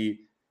LAFC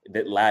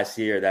that last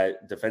year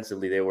that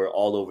defensively they were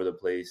all over the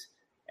place.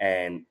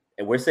 And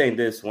we're saying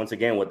this once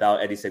again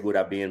without Eddie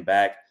Segura being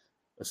back,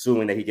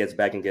 assuming that he gets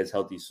back and gets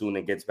healthy soon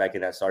and gets back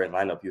in that starting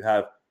lineup. You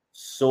have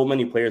so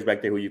many players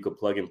back there who you could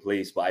plug in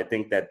place, but I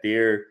think that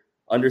they're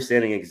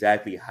understanding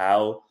exactly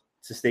how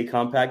to stay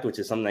compact, which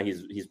is something that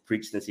he's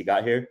preached since he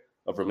got here,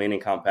 of remaining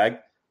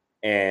compact.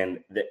 And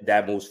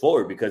that moves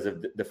forward because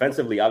of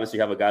defensively, obviously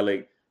you have a guy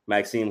like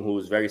Maxime,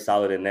 who's very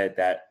solid in net,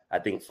 that I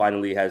think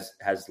finally has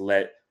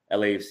let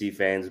LAFC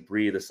fans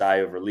breathe a sigh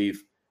of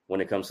relief when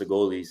it comes to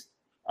goalies.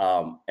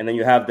 And then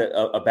you have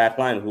a back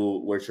line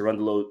where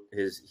Cherundolo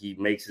he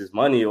makes his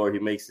money, or he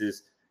makes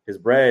his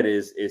bread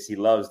is he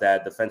loves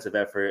that defensive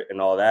effort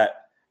and all that.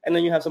 And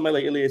then you have somebody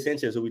like Ilya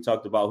Sanchez, who we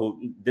talked about,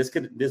 who this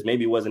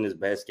maybe wasn't his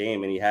best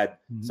game, and he had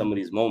some of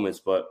these moments,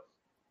 but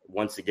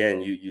once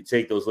again, you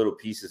take those little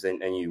pieces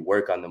and you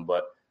work on them.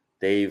 But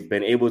they've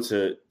been able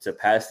to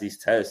pass these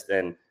tests,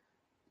 and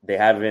they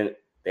haven't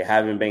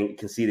been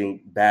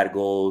conceding bad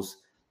goals.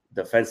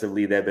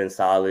 Defensively, they've been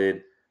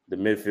solid. The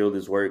midfield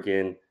is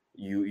working.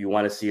 You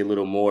want to see a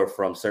little more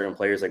from certain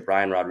players like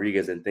Brian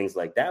Rodriguez and things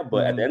like that.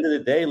 But at the end of the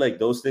day, like,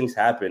 those things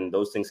happen.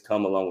 Those things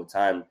come along with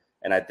time.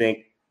 And I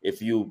think if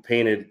you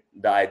painted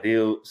the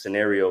ideal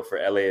scenario for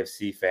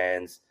LAFC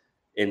fans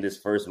in this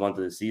first month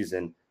of the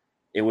season,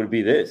 it would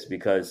be this,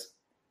 because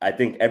I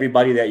think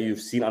everybody that you've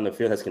seen on the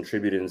field has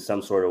contributed in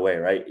some sort of way,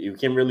 right? You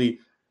can't really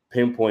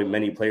pinpoint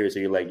many players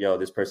where you're like, yo,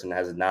 this person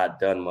has not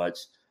done much.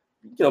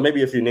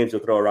 Maybe a few names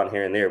you'll throw around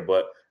here and there,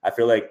 but I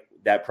feel like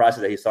that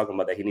process that he's talking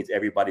about, that he needs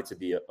everybody to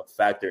be a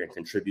factor and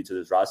contribute to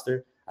this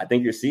roster, I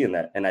think you're seeing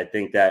that. And I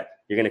think that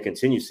you're going to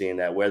continue seeing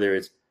that, whether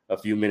it's a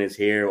few minutes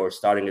here or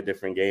starting a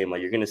different game.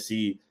 Like, you're going to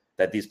see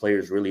that these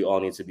players really all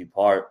need to be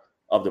part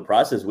of the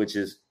process, which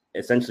is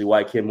essentially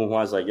why Kim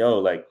Moo-hwan's like, yo,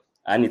 like,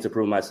 I need to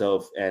prove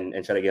myself and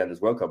try to get on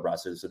this World Cup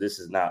roster. So this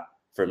is not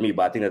for me,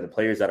 but I think that the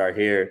players that are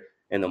here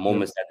in the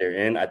moments that they're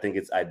in, I think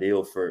it's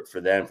ideal for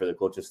them, for the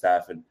coaching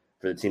staff, and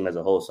for the team as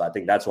a whole. So I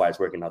think that's why it's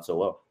working out so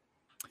well.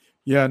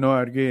 Yeah, no,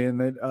 I agree. And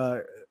then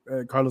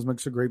Carlos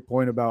makes a great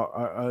point about,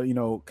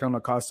 Kellen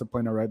Acosta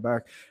playing a right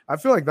back. I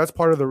feel like that's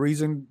part of the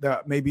reason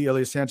that maybe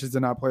Elias Sanchez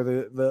did not play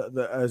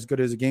the as good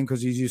as a game,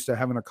 because he's used to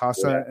having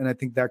Acosta. Yeah. And I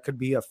think that could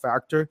be a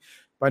factor.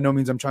 By no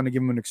means I'm trying to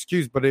give him an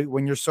excuse, but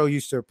when you're so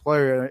used to a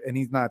player and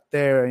he's not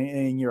there,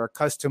 and you're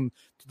accustomed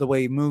to the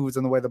way he moves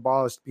and the way the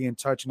ball is being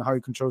touched and how he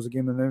controls the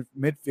game in the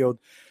midfield,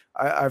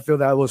 I feel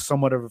that was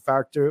somewhat of a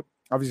factor.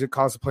 Obviously,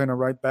 Acosta playing a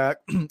right back,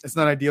 it's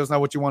not ideal. It's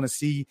not what you want to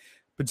see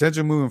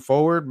potentially moving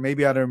forward,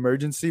 maybe out of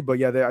emergency. But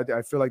yeah,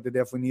 I feel like they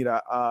definitely need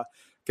to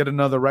get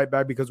another right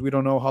back, because we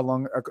don't know how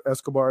long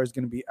Escobar is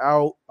going to be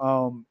out.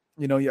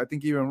 I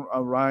think even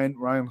Ryan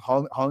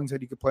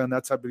Hollingshead, he could play on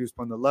that side, but he was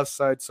playing on the left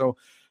side. So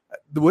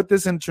with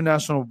this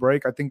international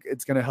break, I think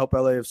it's going to help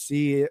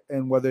LAFC,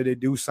 and whether they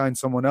do sign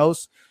someone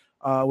else,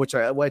 which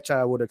I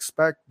would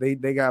expect,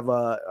 they have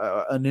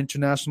an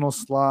international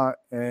slot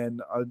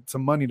and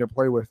some money to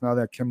play with now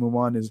that Kim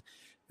Moo-hwan is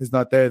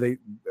not there.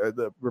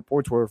 The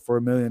reports were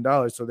for $1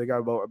 million, so they got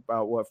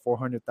about what,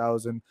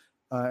 400,000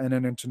 in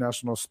an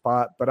international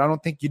spot. But I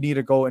don't think you need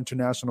to go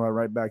international at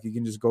right back. You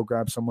can just go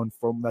grab someone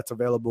that's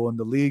available in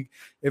the league.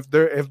 If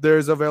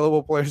there's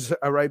available players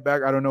at right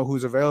back, I don't know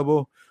who's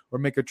available, or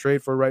make a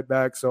trade for right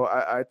back. So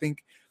I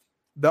think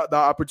the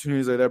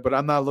opportunities are there, but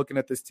I'm not looking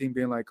at this team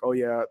being like, oh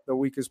yeah, the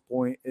weakest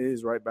point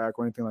is right back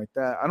or anything like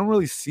that. I don't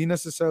really see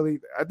necessarily.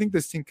 I think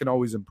this team can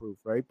always improve,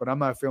 right? But I'm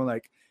not feeling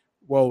like,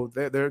 whoa,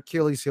 their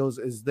Achilles heels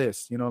is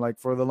this. Like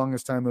for the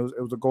longest time,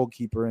 it was a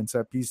goalkeeper and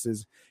set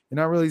pieces. You're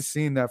not really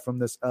seeing that from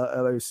this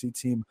LAFC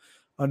team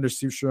under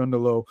Steve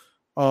Cherundolo.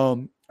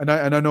 And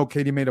I know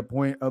Katie made a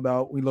point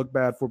about we look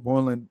bad for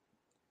Portland.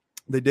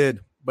 They did,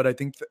 but I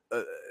think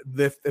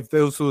if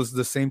this was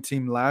the same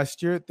team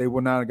last year, they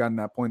would not have gotten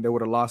that point. They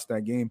would have lost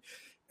that game.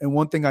 And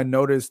one thing I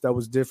noticed that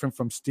was different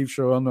from Steve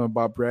Cherundolo and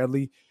Bob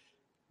Bradley,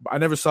 I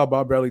never saw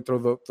Bob Bradley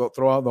throw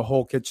out the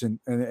whole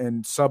kitchen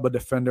and sub a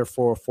defender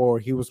for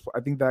 4. I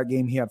think that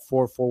game he had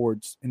 4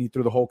 forwards and he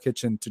threw the whole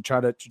kitchen to try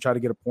to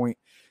get a point.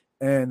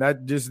 And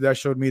that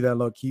showed me that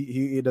look,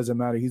 he it doesn't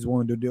matter. He's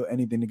willing to do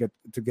anything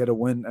to get a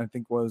win. I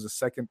think what was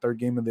the third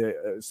game of the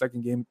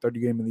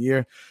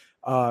year.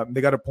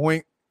 They got a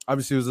point.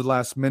 Obviously, it was the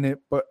last minute,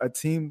 but a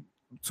team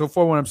so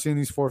far when I'm seeing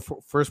these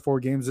first four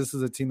games, this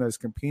is a team that is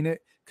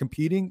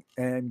competing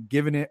and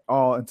giving it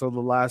all until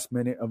the last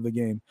minute of the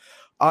game.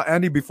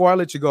 Andy, before I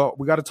let you go,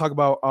 we got to talk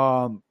about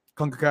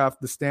CONCACAF,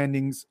 the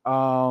standings.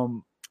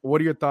 What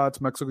are your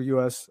thoughts,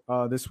 Mexico-US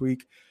this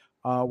week?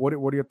 What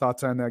are your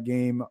thoughts on that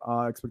game?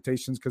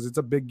 Expectations, because it's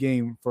a big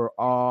game for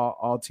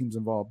all teams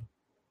involved.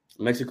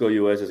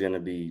 Mexico-US is gonna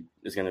be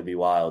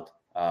wild.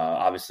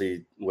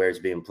 Obviously, where it's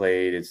being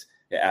played, it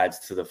adds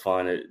to the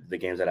fun. The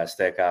games at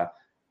Azteca.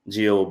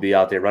 Gio will be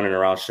out there running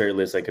around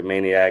shirtless like a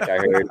maniac. I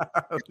heard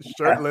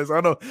shirtless. I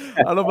don't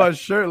know about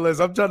shirtless.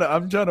 I'm trying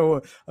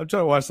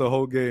to watch the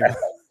whole game.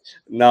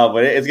 No,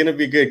 but it's gonna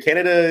be good.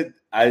 Canada,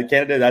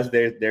 that's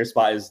their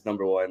spot is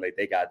number one. Like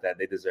they got that.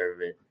 They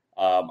deserve it.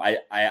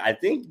 I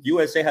think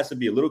USA has to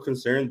be a little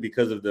concerned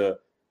because of the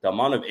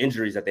amount of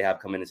injuries that they have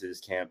coming into this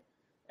camp.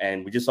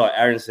 And we just saw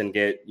Aronson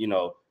get,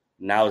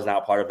 now is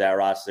not part of that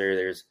roster.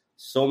 There's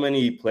so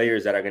many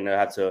players that are going to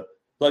have to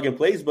plug in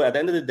place. But at the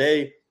end of the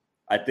day,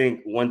 I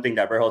think one thing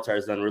that Berhalter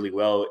has done really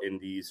well in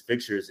these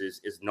fixtures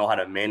is know how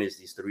to manage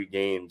these 3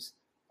 games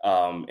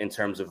in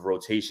terms of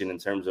rotation, in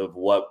terms of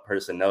what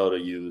personnel to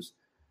use.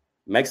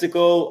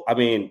 Mexico, I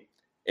mean,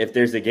 if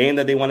there's a game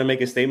that they want to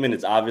make a statement,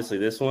 it's obviously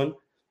this one.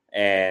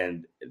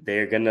 And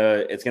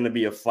it's going to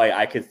be a fight.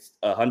 I could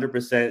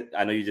 100%,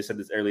 I know you just said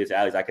this earlier to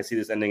Alex, I could see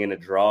this ending in a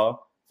draw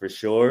for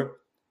sure.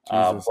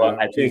 But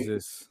I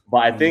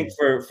think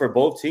for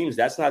both teams,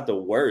 that's not the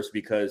worst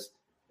because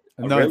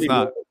it's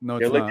not.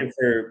 They're looking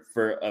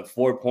for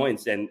 4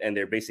 points and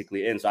they're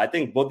basically in. So I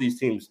think both these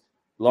teams,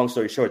 long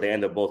story short, they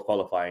end up both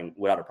qualifying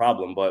without a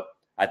problem. But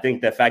I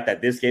think the fact that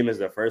this game is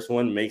the first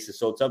one makes it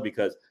so tough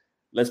because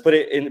let's put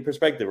it in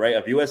perspective, right?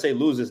 If USA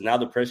loses, now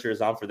the pressure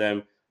is on for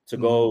them to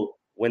go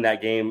win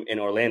that game in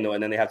Orlando,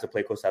 and then they have to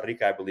play Costa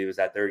Rica, I believe, is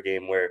that third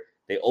game where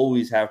they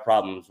always have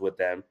problems with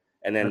them.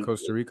 And then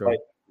Costa Rica.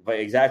 But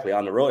exactly,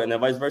 on the road. And then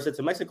vice versa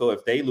to Mexico.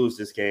 If they lose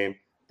this game,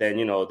 then,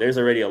 there's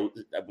already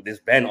there's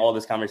been all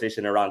this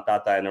conversation around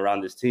Tata and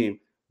around this team.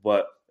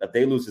 But if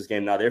they lose this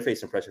game, now they're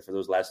facing pressure for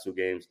those last 2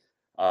 games.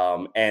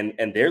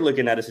 And they're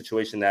looking at a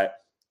situation that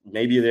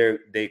maybe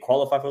they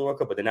qualify for the World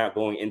Cup, but they're not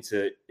going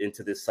into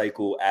this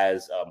cycle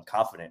as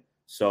confident.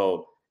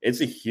 So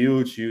it's a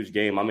huge, huge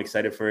game. I'm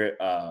excited for it.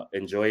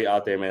 Enjoy it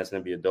out there, man. It's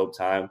going to be a dope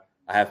time.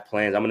 I have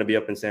plans. I'm going to be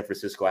up in San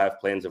Francisco. I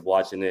have plans of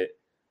watching it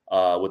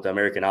with the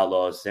American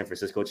Outlaws San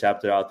Francisco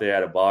chapter out there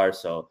at a bar.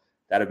 So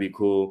that'll be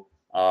cool.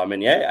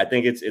 And yeah, I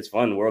think it's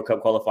fun. World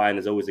Cup qualifying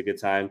is always a good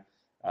time.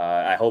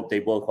 I hope they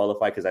both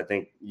qualify because I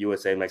think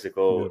USA and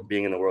Mexico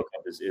being in the World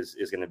Cup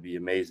is going to be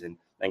amazing.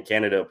 And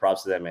Canada,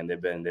 props to them, man.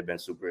 They've been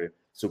super,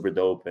 super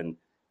dope. And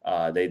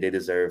they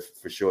deserve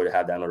for sure to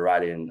have that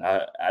notoriety. And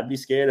I'd be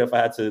scared if I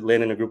had to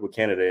land in a group with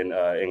Canada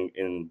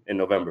in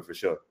November for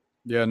sure.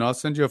 Yeah, no, I'll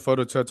send you a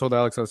photo too. I told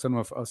Alex I'll send him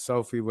a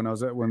selfie when I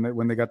was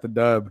when they got the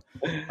dub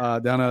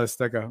down at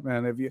Azteca.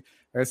 Man,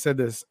 I said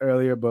this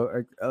earlier,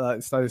 but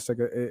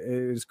Azteca it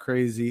is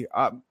crazy.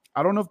 I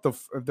don't know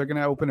if they're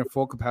gonna open at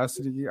full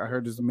capacity. I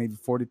heard there's maybe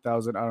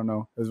 40,000. I don't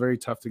know. It's very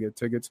tough to get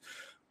tickets.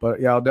 But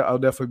yeah, I'll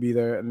definitely be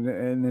there,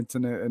 and it's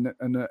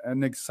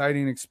an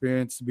exciting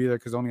experience to be there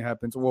because it only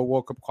happens. Well,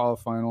 World Cup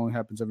qualifying only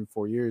happens every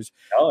 4 years.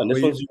 Oh, and this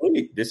one's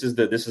unique. This is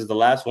the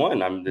last one.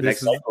 The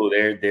next cycle,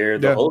 they're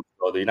the host.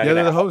 So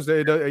they're the host.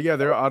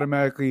 They're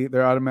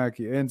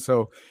automatically in.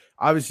 So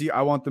obviously,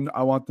 I want them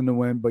to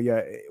win. But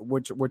yeah,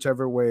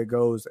 whichever way it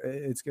goes,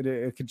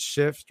 it could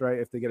shift, right?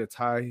 If they get a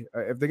tie,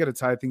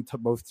 I think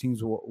both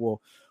teams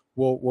will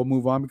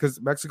move on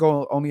because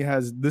Mexico only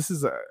has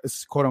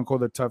is quote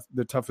unquote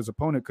the toughest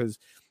opponent because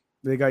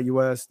they got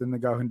US, then they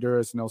got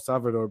Honduras and El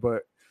Salvador.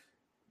 But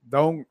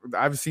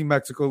I've seen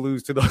Mexico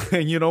lose to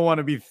and you don't want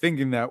to be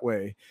thinking that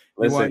way.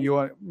 You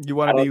want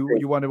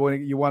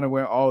to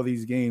win all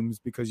these games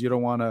because you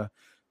don't want to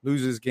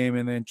lose this game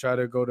and then try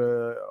to go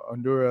to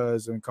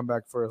Honduras and come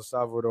back for El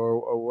Salvador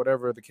or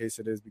whatever the case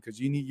it is, because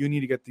you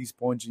need to get these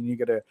points. You need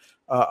to get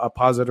a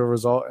positive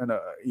result, and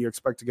you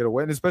expect to get a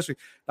win. Especially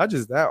not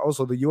just that,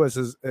 also the U.S.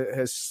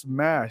 has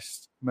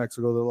smashed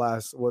Mexico the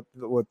last what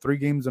 3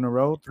 games in a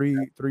row, three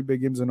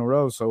big games in a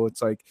row. So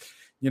it's like,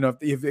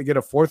 if they get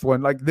a 4th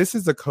one, like this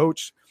is the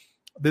coach.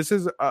 This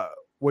is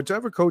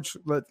whichever coach.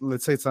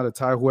 Let's say it's not a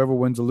tie. Whoever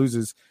wins or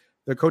loses,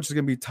 the coach is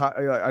going to be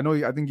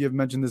I think you've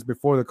mentioned this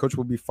before. The coach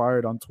will be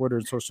fired on Twitter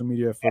and social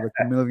media for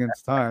the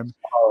millionth time.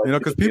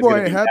 Because people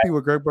ain't happy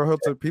with Greg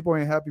Berhalter. People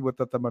ain't happy with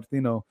Tata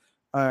Martino.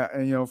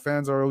 And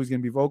fans are always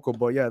going to be vocal.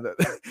 But yeah,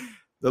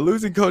 the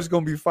losing coach is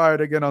going to be fired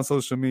again on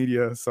social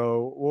media.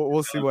 So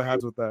we'll see what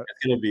happens with that.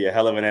 It's going to be a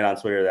hell of a night on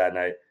Twitter that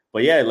night.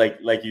 But yeah,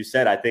 like you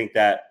said, I think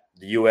that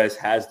the U.S.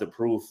 has the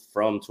proof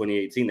from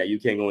 2018 that you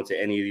can't go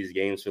into any of these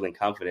games feeling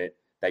confident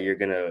that you're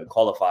going to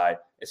qualify,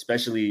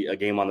 especially a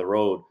game on the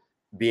road,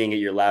 being at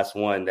your last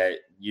one, that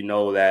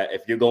that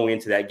if you're going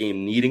into that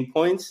game needing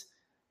points,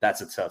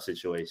 that's a tough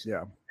situation.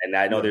 Yeah. And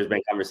I know there's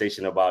been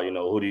conversation about,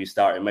 who do you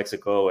start in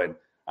Mexico? And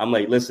I'm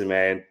like, listen,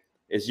 man,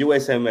 it's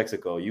USA and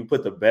Mexico. You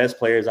put the best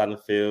players on the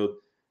field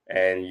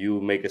and you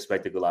make a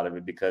spectacle out of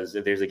it, because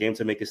if there's a game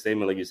to make a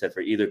statement, like you said,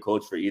 for either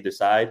coach, for either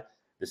side,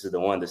 this is the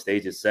one. The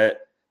stage is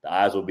set. The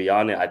eyes will be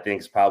on it. I think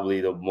it's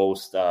probably the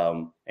most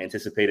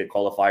anticipated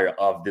qualifier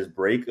of this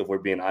break, if we're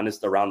being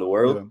honest, around the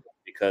world,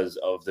 because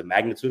of the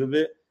magnitude of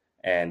it.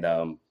 And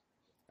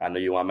I know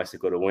you want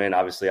Mexico to win.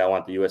 Obviously, I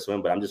want the U.S.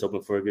 win, but I'm just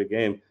hoping for a good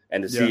game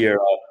and to see your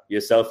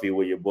selfie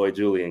with your boy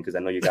Julian, because I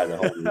know you guys are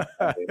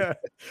home.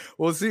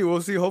 We'll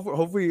see.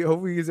 Hopefully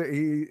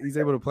he's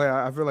able to play.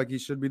 I feel like he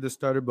should be the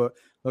starter, but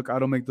look, I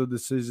don't make those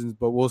decisions,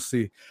 but we'll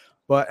see.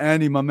 But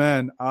Andy, my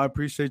man, I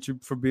appreciate you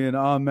for being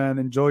on, man.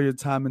 Enjoy your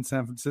time in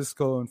San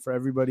Francisco, and for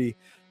everybody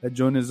that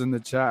joined us in the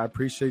chat, I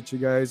appreciate you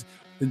guys.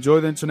 Enjoy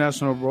the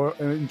international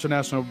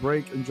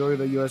break. Enjoy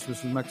the U.S.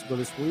 versus Mexico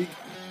this week,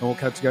 and we'll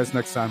catch you guys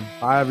next time.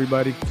 Bye,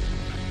 everybody.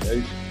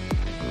 Hey.